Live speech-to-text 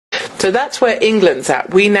So that's where England's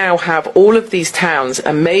at. We now have all of these towns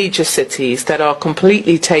and major cities that are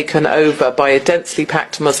completely taken over by a densely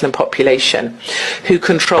packed Muslim population who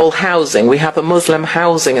control housing. We have a Muslim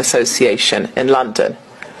housing association in London,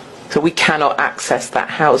 so we cannot access that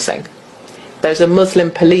housing. There's a Muslim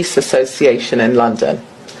police association in London.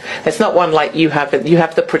 It's not one like you have. You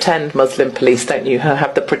have the pretend Muslim police, don't you? You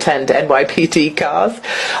have the pretend NYPD cars.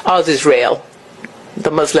 Ours is real, the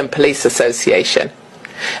Muslim Police Association.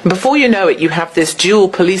 And before you know it, you have this dual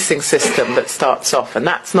policing system that starts off, and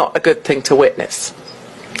that's not a good thing to witness.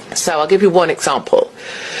 So I'll give you one example.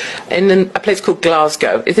 In a place called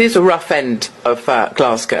Glasgow, it is a rough end of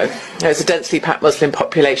Glasgow. There's a densely packed Muslim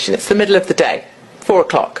population. It's the middle of the day, 4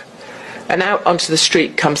 o'clock. And out onto the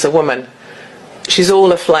street comes a woman. She's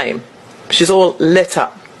all aflame. She's all lit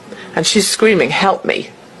up. And she's screaming, "Help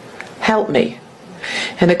me! Help me!"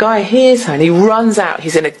 And a guy hears her and he runs out.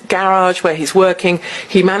 He's in a garage where he's working.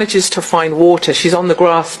 He manages to find water. She's on the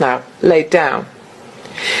grass now, laid down.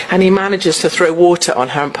 And he manages to throw water on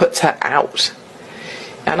her and puts her out.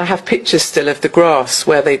 And I have pictures still of the grass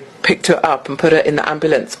where they picked her up and put her in the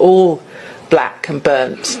ambulance, all black and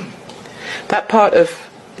burnt. That part of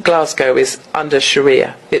Glasgow is under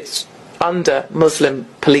Shariya. It's under Muslim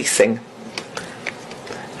policing.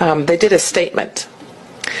 They did a statement.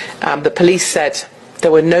 The police said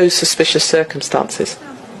there were no suspicious circumstances.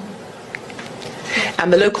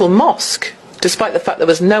 And the local mosque, despite the fact there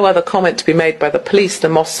was no other comment to be made by the police, the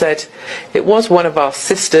mosque said it was one of our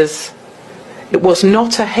sisters. It was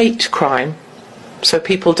not a hate crime, so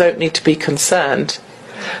people don't need to be concerned.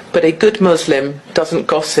 But a good Muslim doesn't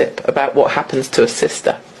gossip about what happens to a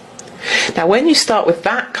sister. Now, when you start with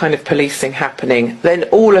that kind of policing happening, then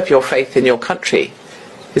all of your faith in your country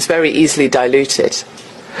is very easily diluted.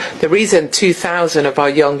 The reason 2,000 of our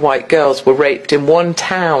young white girls were raped in one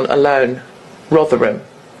town alone, Rotherham,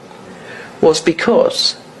 was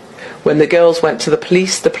because when the girls went to the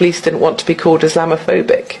police didn't want to be called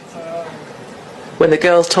Islamophobic. When the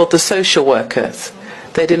girls told the social workers,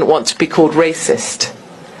 they didn't want to be called racist.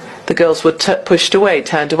 The girls were pushed away,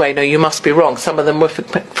 turned away. No, you must be wrong. Some of them were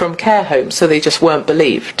from care homes, so they just weren't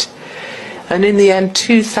believed. And in the end,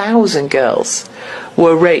 2,000 girls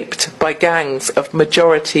were raped by gangs of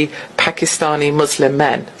majority Pakistani Muslim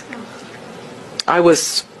men. I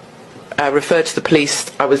was referred to the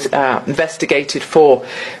police. I was investigated for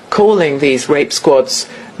calling these rape squads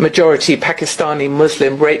majority Pakistani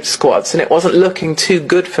Muslim rape squads, and it wasn't looking too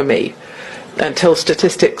good for me until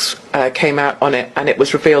statistics came out on it, and it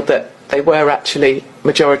was revealed that they were actually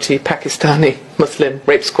majority Pakistani Muslim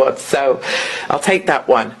rape squads. So I'll take that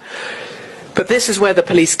one. But this is where the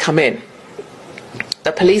police come in.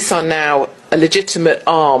 The police are now a legitimate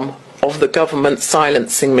arm of the government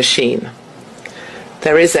silencing machine.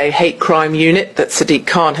 There is a hate crime unit that Sadiq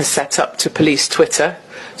Khan has set up to police Twitter,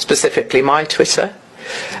 specifically my Twitter.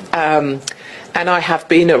 And I have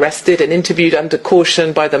been arrested and interviewed under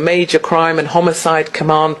caution by the Major Crime and Homicide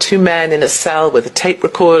Command, 2 men in a cell with a tape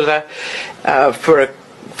recorder, for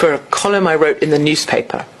a column I wrote in the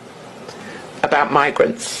newspaper about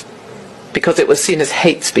migrants, because it was seen as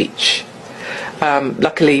hate speech.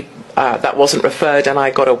 Luckily, that wasn't referred and I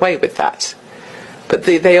got away with that. But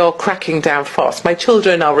they are cracking down fast. My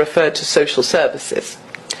children are referred to social services.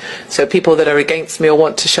 So people that are against me or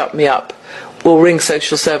want to shut me up will ring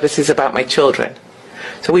social services about my children.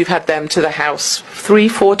 So we've had them to the house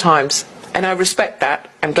 3-4 times, and I respect that.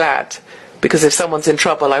 I'm glad, because if someone's in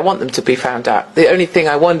trouble, I want them to be found out. The only thing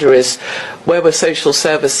I wonder is, where were social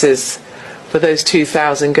services for those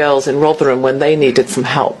 2,000 girls in Rotherham when they needed some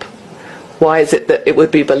help? Why is it that it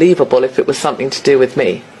would be believable if it was something to do with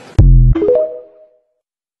me?